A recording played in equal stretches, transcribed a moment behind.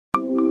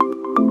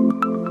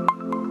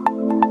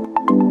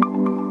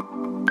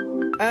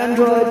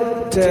Android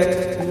Tech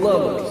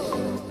Lovers।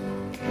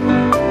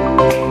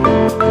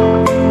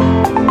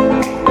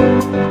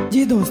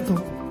 जी दोस्तों,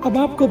 अब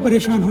आपको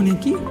परेशान होने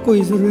की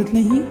कोई जरूरत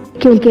नहीं,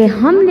 क्योंकि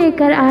हम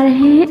लेकर आ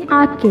रहे हैं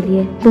आपके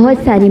लिए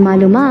बहुत सारी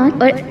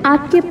मालूमात और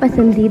आपके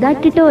पसंदीदा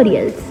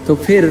ट्यूटोरियल्स। तो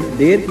फिर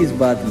देर किस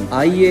बात की,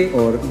 आइए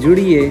और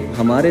जुड़िए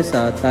हमारे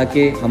साथ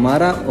ताकि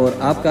हमारा और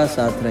आपका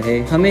साथ रहे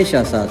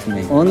हमेशा साथ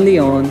में। Only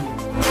on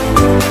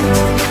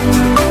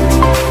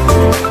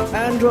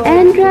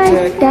Android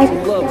take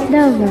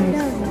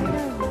lovers.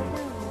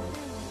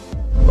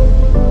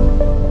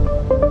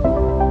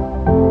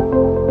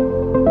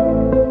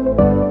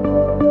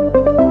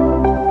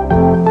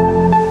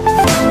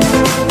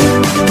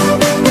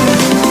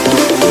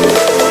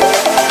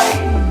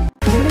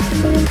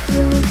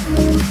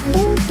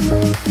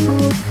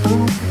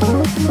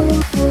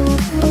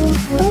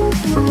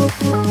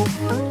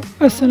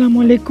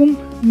 अस्सलामुअलैकुम,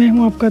 मैं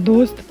हूं आपका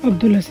दोस्त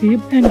Abdul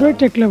हासेब। Android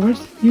take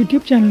lovers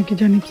YouTube channel की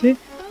जानिब से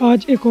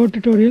आज एक और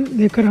ट्यूटोरियल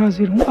लेकर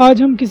हाजिर हूं।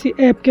 आज हम किसी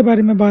ऐप के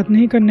बारे में बात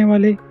नहीं करने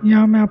वाले,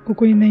 यहाँ मैं आपको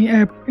कोई नई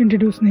ऐप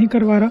इंट्रोड्यूस नहीं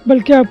करवा रहा,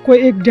 बल्कि आपको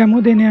एक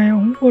डेमो देने आया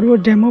हूँ। और वो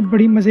डेमो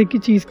बड़ी मज़े की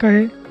चीज़ का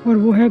है और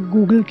वो है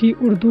गूगल की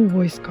उर्दू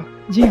वॉइस का।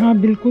 जी हाँ,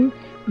 बिल्कुल,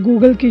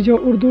 गूगल की जो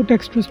उर्दू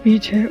टेक्स्ट टू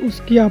स्पीच है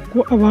उसकी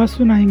आपको आवाज़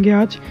सुनाएंगे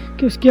आज,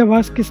 कि उसकी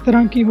आवाज़ किस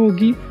तरह की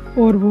होगी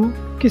और वो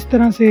किस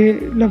तरह से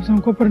लफ्ज़ों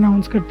को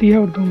प्रोनाउंस करती है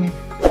उर्दू में।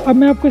 अब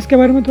मैं आपको इसके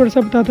बारे में थोड़ा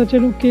सा बताता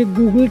चलूँ कि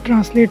गूगल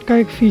ट्रांसलेट का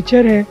एक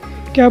फ़ीचर है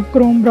कि आप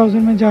क्रोम ब्राउज़र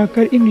में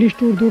जाकर English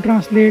to Urdu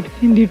translate,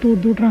 Hindi to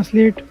Urdu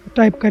translate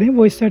type करें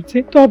वॉइस सर्च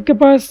से, तो आपके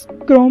पास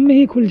क्रोम में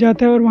ही खुल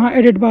जाता है और वहाँ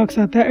एडिट बॉक्स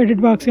आता है। एडिट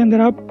बॉक्स के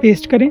अंदर आप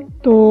पेस्ट करें,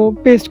 तो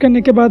पेस्ट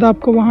करने के बाद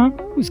आपको वहाँ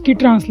उसकी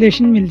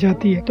ट्रांसलेशन मिल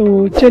जाती है।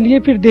 तो चलिए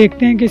फिर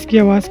देखते हैं कि इसकी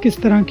आवाज़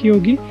किस तरह की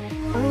होगी।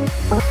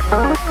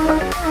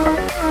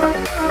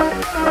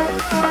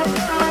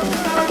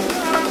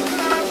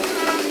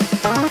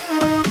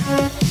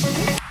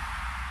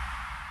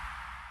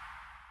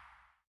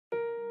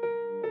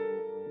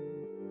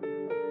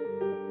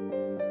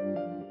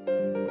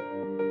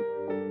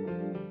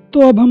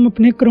 तो अब हम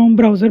अपने क्रोम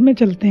ब्राउज़र में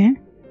चलते हैं।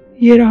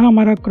 ये रहा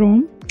हमारा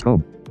क्रोम,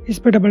 इस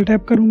पर डबल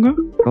टैप करूंगा।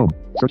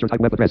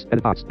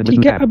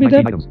 ठीक है,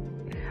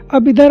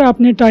 अब इधर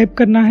आपने टाइप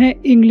करना है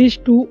इंग्लिश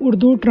टू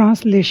उर्दू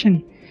ट्रांसलेशन।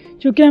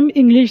 चूँकि हम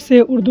इंग्लिश से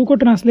उर्दू को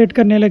ट्रांसलेट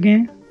करने लगे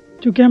हैं,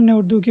 चूँकि हमने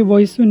उर्दू की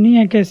वॉइस सुननी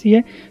है कैसी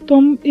है, तो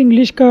हम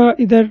इंग्लिश का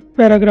इधर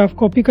पैराग्राफ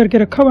कॉपी करके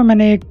रखा हुआ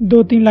मैंने, एक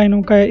 2-3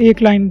 लाइनों का,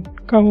 एक लाइन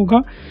का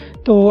होगा।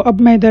 तो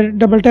अब मैं इधर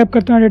डबल टैप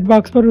करता हूँ एडिट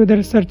बॉक्स पर,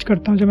 इधर सर्च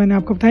करता हूँ जो मैंने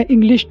आपको बताया,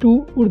 इंग्लिश टू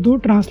उर्दू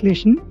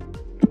ट्रांसलेशन।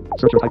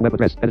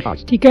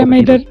 ठीक है, मैं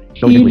इधर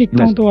ई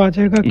लिखता हूँ तो आ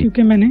जाएगा,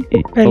 क्योंकि मैंने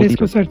पहले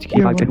इसको सर्च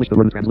किया हुआ।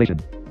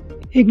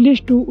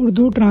 इंग्लिश टू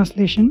उर्दू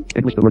ट्रांसलेशन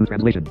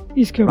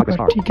इसके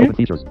ऊपर। ठीक है,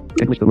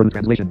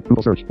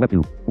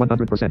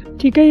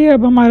 ठीक है, ये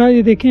अब हमारा,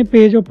 ये देखें,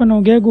 पेज ओपन हो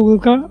गया गूगल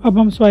का। अब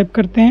हम स्वाइप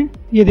करते हैं,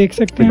 ये देख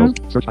सकते हैं आप,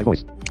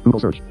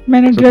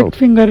 मैंने डायरेक्ट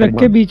फिंगर रख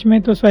के बीच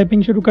में तो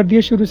स्वाइपिंग शुरू कर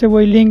दिया। शुरू से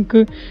वही लिंक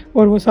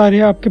और वो सारे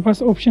आपके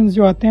पास ऑप्शंस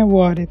जो आते हैं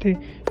वो आ रहे थे।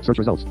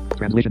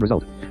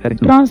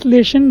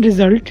 Translation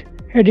result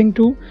heading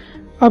 2।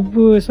 अब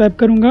स्वाइप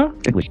करूंगा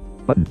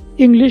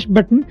इंग्लिश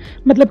बटन,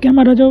 मतलब कि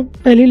हमारा जो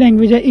पहली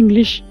लैंग्वेज है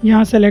इंग्लिश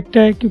यहाँ सेलेक्ट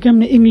है, क्योंकि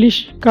हमने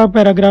इंग्लिश का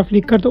पैराग्राफ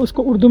लिखकर तो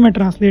उसको उर्दू में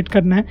ट्रांसलेट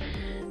करना है।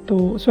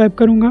 तो स्वाइप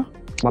करूंगा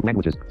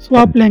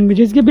स्वाप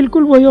लैंग्वेजेस। ये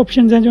बिल्कुल वही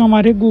ऑप्शंस हैं जो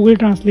हमारे गूगल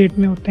ट्रांसलेट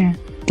में होते हैं।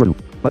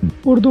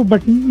 उर्दू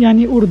बटन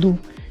यानी उर्दू,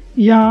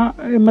 यहाँ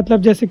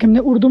मतलब जैसे कि हमने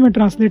उर्दू में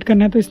ट्रांसलेट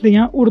करना है तो इसलिए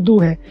यहाँ उर्दू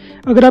है।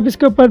 अगर आप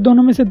इसके ऊपर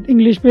दोनों में से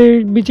इंग्लिश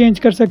पे भी चेंज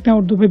कर सकते हैं,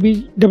 उर्दू पे भी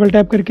डबल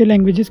टैप करके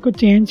लैंग्वेजेस को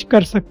चेंज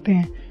कर सकते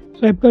हैं।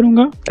 स्वाइप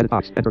करूंगा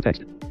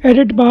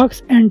एडिट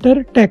बॉक्स,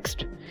 एंटर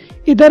टेक्स्ट।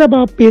 इधर अब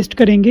आप पेस्ट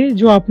करेंगे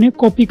जो आपने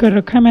कॉपी कर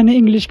रखा है। मैंने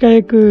इंग्लिश का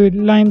एक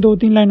लाइन,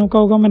 2-3 लाइनों का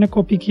होगा, मैंने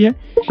कॉपी किया,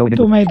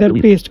 तो मैं इधर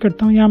पेस्ट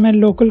करता हूँ। यहाँ मैं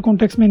लोकल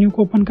कॉन्टेक्स्ट मेन्यू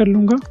को ओपन कर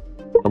लूंगा,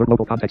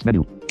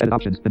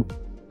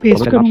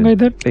 पेस्ट करूंगा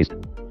इधर,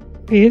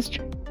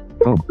 पेस्ट।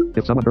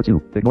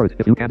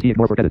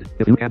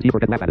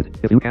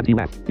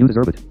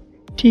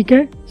 ठीक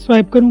है,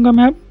 स्वाइप करूंगा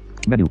मैं अब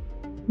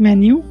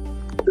मेन्यू,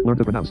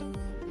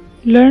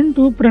 लर्न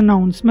टू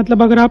प्रोनाउंस,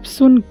 मतलब अगर आप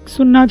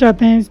सुनना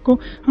चाहते हैं इसको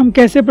हम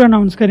कैसे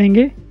प्रोनाउंस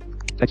करेंगे।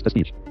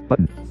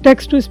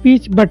 टेक्स्ट टू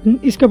स्पीच बटन,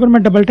 इसके ऊपर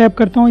मैं डबल टैप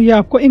करता हूँ, ये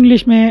आपको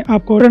इंग्लिश में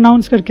आपको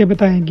प्रोनाउंस करके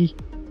बताएगी।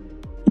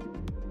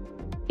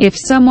 If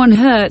someone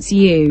hurts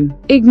you,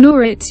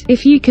 ignore it.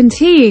 If you can't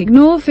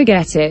ignore,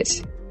 forget it.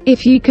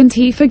 If you can't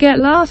forget,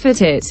 laugh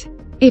at it.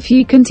 If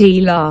you can't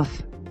laugh,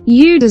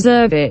 you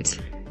deserve it.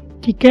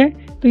 ठीक है,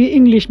 तो ये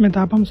इंग्लिश में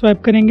था। अब हम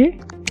स्वाइप करेंगे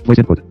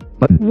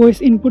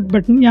वॉइस इनपुट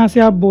बटन, यहाँ से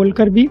आप बोल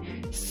कर भी,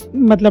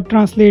 मतलब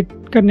ट्रांसलेट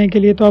करने के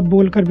लिए तो आप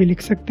बोल कर भी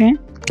लिख सकते हैं।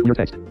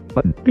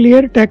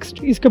 क्लियर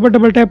टेक्स्ट, इसके ऊपर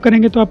डबल टैप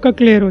करेंगे तो आपका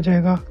क्लियर हो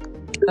जाएगा।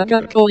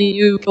 अगर कोई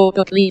यू को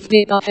तकलीफ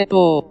देता है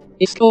तो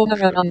इसको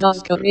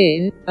नजरअंदाज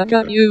करें।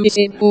 अगर यू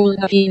इसे भूल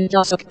नहीं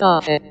जा सकता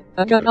है,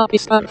 अगर आप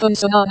इस पर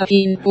सुना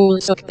नहीं भूल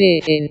सकते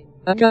हैं,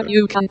 अगर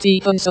यू can't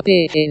सुन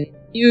सकते हैं,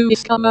 यू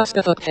इसका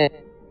मकसद है।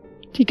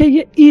 ठीक है,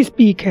 ये ई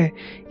स्पीक है।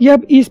 ये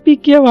अब ई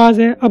स्पीक की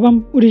आवाज़ है। अब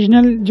हम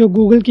ओरिजिनल जो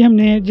गूगल की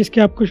हमने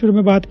जिसके आपको शुरू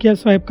में बात किया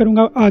स्वाइप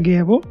करूँगा, आगे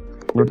है वो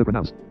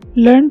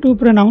लर्न टू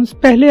प्रोनाउंस।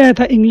 पहले आया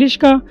था इंग्लिश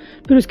का,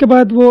 फिर उसके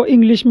बाद वो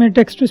इंग्लिश में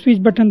टेक्स्ट टू स्पीच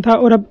बटन था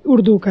और अब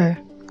उर्दू का है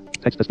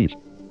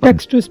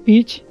टेक्स्ट टू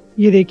स्पीच।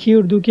 ये देखिए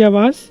उर्दू की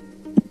आवाज़।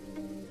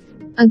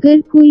 अगर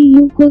कोई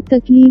यू को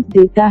तकलीफ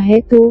देता है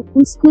तो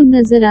उसको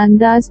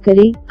नजरअंदाज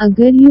करें।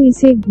 अगर यू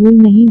इसे भूल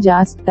नहीं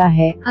जा सकता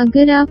है,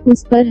 अगर आप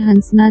उस पर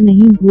हंसना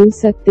नहीं भूल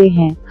सकते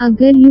हैं,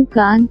 अगर यू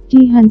कान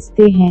की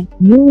हंसते हैं,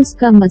 यू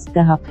उसका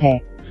मुस्तहक है।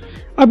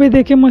 अब ये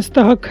देखिए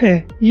मुस्तहक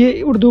है,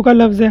 ये उर्दू का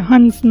लफ्ज़ है।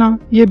 हंसना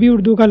ये भी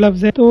उर्दू का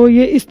लफ्ज़ है। तो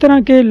ये इस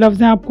तरह के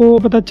लफ्ज़ हैं, आपको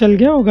पता चल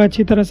गया होगा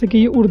अच्छी तरह से कि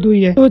ये उर्दू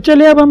ही है। तो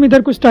चलिए अब हम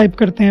इधर कुछ टाइप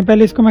करते हैं।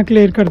 पहले इसको मैं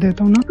क्लियर कर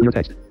देता हूँ ना।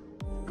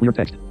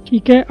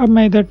 ठीक है, अब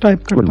मैं इधर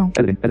टाइप करता हूँ।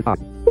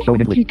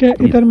 ठीक है,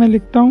 इधर मैं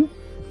लिखता हूँ,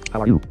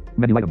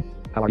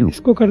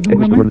 इसको कर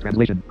दूंगा मैं।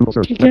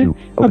 ठीक है,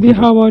 अभी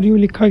हाउ आर यू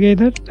लिखा गया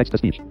इधर,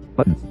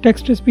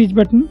 टेक्स्ट टू स्पीच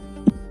बटन।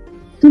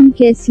 तुम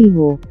कैसी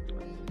हो,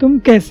 तुम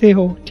कैसे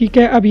हो। ठीक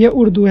है, अब ये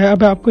उर्दू है।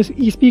 अब आपको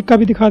ई स्पीक का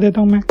भी दिखा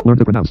देता हूँ मैं।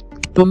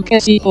 तुम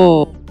कैसी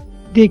हो।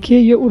 देखिए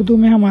ये उर्दू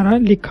में हमारा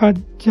लिखा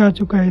जा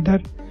चुका है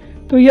इधर।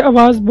 तो ये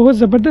आवाज़ बहुत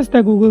ज़बरदस्त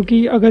है गूगल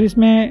की। अगर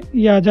इसमें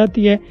ये आ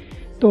जाती है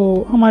तो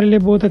हमारे लिए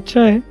बहुत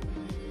अच्छा है।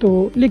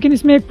 तो लेकिन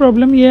इसमें एक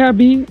प्रॉब्लम ये है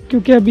अभी,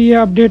 क्योंकि अभी ये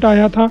अपडेट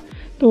आया था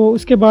तो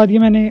उसके बाद ये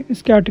मैंने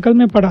इसके आर्टिकल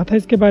में पढ़ा था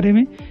इसके बारे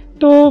में।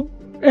 तो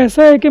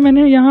ऐसा है कि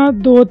मैंने यहाँ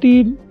 2,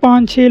 3,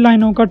 5, 6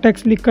 लाइनों का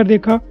टेक्स्ट लिख कर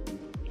देखा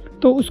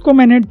तो उसको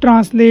मैंने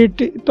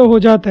ट्रांसलेट तो हो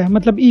जाता है,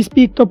 मतलब ई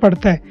स्पीक तो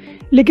पढ़ता है,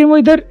 लेकिन वो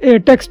इधर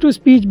टेक्स्ट टू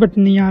स्पीच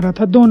बटन नहीं आ रहा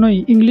था। दोनों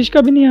ही, इंग्लिश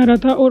का भी नहीं आ रहा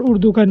था और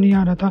उर्दू का नहीं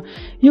आ रहा था।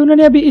 ये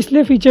उन्होंने अभी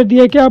इसलिए फीचर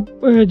दिया है कि आप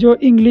जो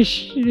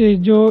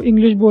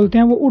इंग्लिश बोलते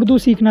हैं वो उर्दू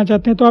सीखना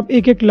चाहते हैं तो आप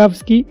एक एक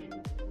लफ्ज़ की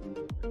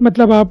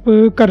मतलब आप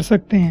कर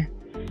सकते हैं।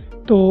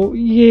 तो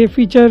ये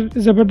फ़ीचर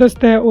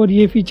ज़बरदस्त है और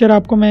ये फ़ीचर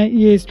आपको मैं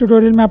ये इस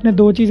ट्यूटोरियल में आपने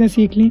 2 चीज़ें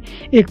सीख ली।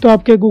 एक तो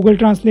आपके गूगल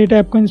ट्रांसलेट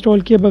ऐप को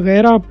इंस्टॉल किए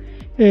बगैर आप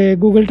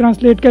गूगल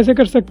ट्रांसलेट कैसे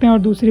कर सकते हैं, और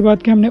दूसरी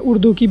बात कि हमने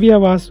उर्दू की भी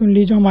आवाज़ सुन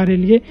ली जो हमारे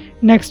लिए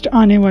नेक्स्ट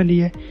आने वाली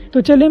है।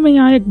 तो चलिए मैं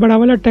यहाँ एक बड़ा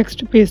वाला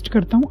टेक्स्ट पेस्ट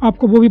करता हूँ,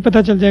 आपको वो भी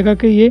पता चल जाएगा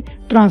कि ये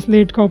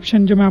ट्रांसलेट का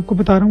ऑप्शन जो मैं आपको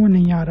बता रहा हूँ वो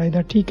नहीं आ रहा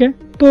इधर। ठीक है,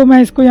 तो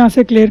मैं इसको यहाँ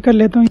से क्लियर कर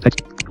लेता हूँ।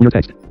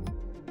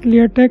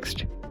 Clear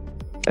text.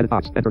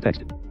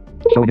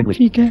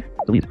 ठीक है,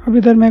 अब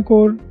इधर मैं एक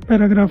और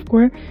पैराग्राफ को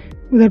है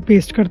उधर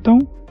पेस्ट करता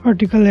हूँ।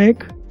 Article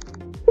 1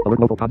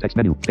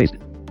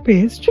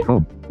 paste.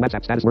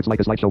 WhatsApp status works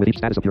like a slideshow with each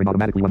status appearing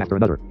automatically one after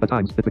another. At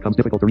times, it becomes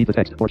difficult to read the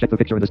text or check the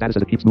picture in the status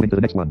as it keeps moving to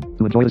the next one.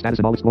 To enjoy the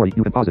status in all its glory,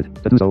 you can pause it.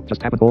 To do so,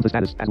 just tap and hold the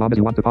status as long as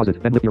you want to pause it.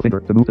 Then lift your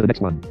finger to move to the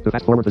next one. To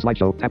fast forward the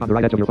slideshow, tap on the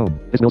right edge of your phone.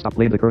 This will stop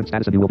playing the current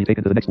status and you will be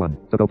taken to the next one.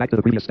 To go back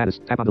to the previous status,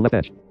 tap on the left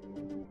edge.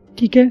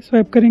 ठीक है,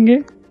 swipe करेंगे।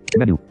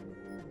 Menu.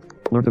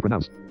 Learn to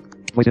pronounce.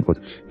 Voice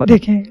input.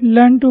 देखें,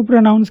 learn to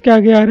pronounce के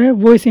आगे आ रहा है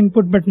voice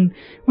input button,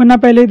 वरना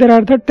पहले इधर आ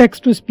रहा था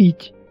टेक्स्ट टू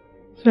स्पीच।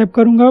 स्वाइप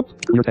करूंगा अब।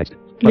 Clear text.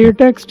 Clear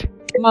text.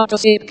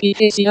 हासेब की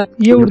हैसियत।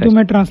 ये उर्दू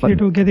में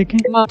ट्रांसलेट हो गया। देखें,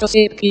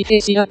 हासेब की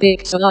हैसियत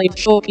एक स्लाइड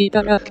शो की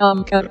तरह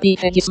काम करती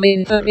है जिसमें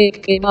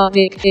एक के बाद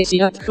एक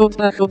हैसियत खुद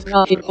ब खुद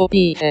जाहिर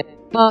होती है।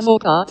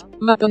 बाज़-ओ-क़ात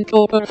मतन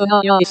को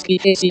पढ़ना या इसकी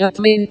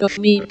हैसियत में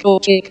तस्वीर को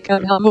चेक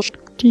करना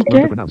मुश्किल। ठीक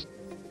है,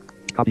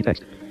 Copy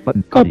text.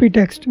 Button. Copy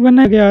text,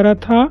 वरना आगे आ रहा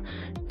था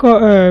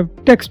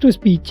टेक्स्ट टू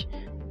स्पीच।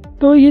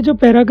 तो ये जो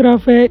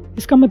पैराग्राफ है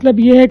इसका मतलब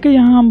ये है कि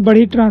यहाँ हम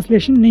बड़ी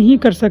ट्रांसलेशन नहीं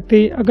कर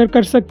सकते, अगर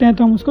कर सकते हैं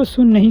तो हम उसको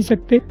सुन नहीं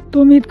सकते।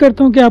 तो उम्मीद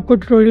करता हूँ कि आपको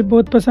ट्यूटोरियल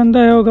बहुत पसंद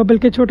आया होगा,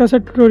 बल्कि छोटा सा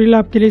ट्यूटोरियल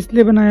आपके लिए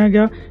इसलिए बनाया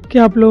गया कि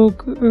आप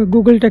लोग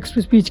गूगल टेक्स्ट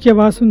टू स्पीच की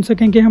आवाज़ सुन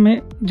सकें कि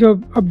हमें जो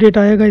अपडेट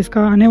आएगा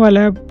इसका आने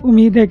वाला है।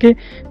 उम्मीद है कि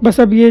बस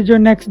अब ये जो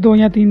नेक्स्ट 2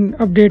 या 3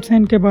 अपडेट्स हैं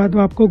इनके बाद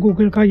आपको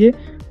गूगल का ये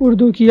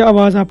उर्दू की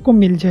आवाज़ आपको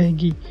मिल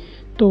जाएगी।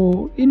 तो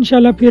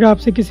इंशाल्लाह फिर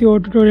आपसे किसी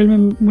और ट्यूटोरियल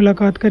में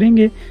मुलाकात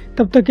करेंगे।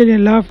 तब तक के लिए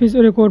अल्लाह हाफ़िज़।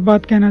 और एक और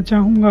बात कहना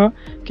चाहूँगा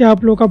कि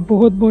आप लोगों का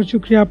बहुत बहुत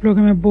शुक्रिया, आप लोग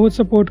हमें बहुत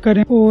सपोर्ट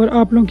करें और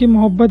आप लोगों की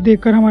मोहब्बत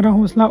देखकर हमारा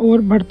हौसला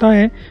और बढ़ता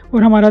है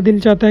और हमारा दिल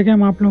चाहता है कि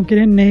हम आप लोगों के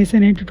लिए नए से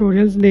नए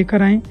ट्यूटोरियल्स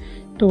लेकर आएँ।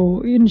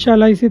 तो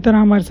इंशाल्लाह इसी तरह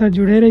हमारे साथ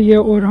जुड़े रहिए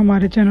और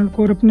हमारे चैनल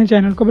को और अपने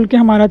चैनल को, बल्कि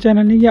हमारा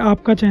चैनल नहीं ये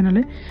आपका चैनल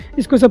है,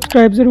 इसको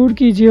सब्सक्राइब ज़रूर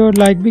कीजिए और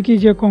लाइक भी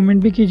कीजिए,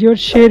 कमेंट भी कीजिए और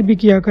शेयर भी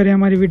किया करें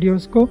हमारी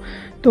वीडियोस को।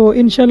 तो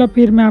इंशाल्लाह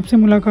फिर मैं आपसे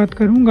मुलाकात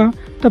करूँगा,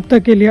 तब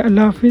तक के लिए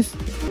अल्लाह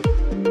हाफ़िज़।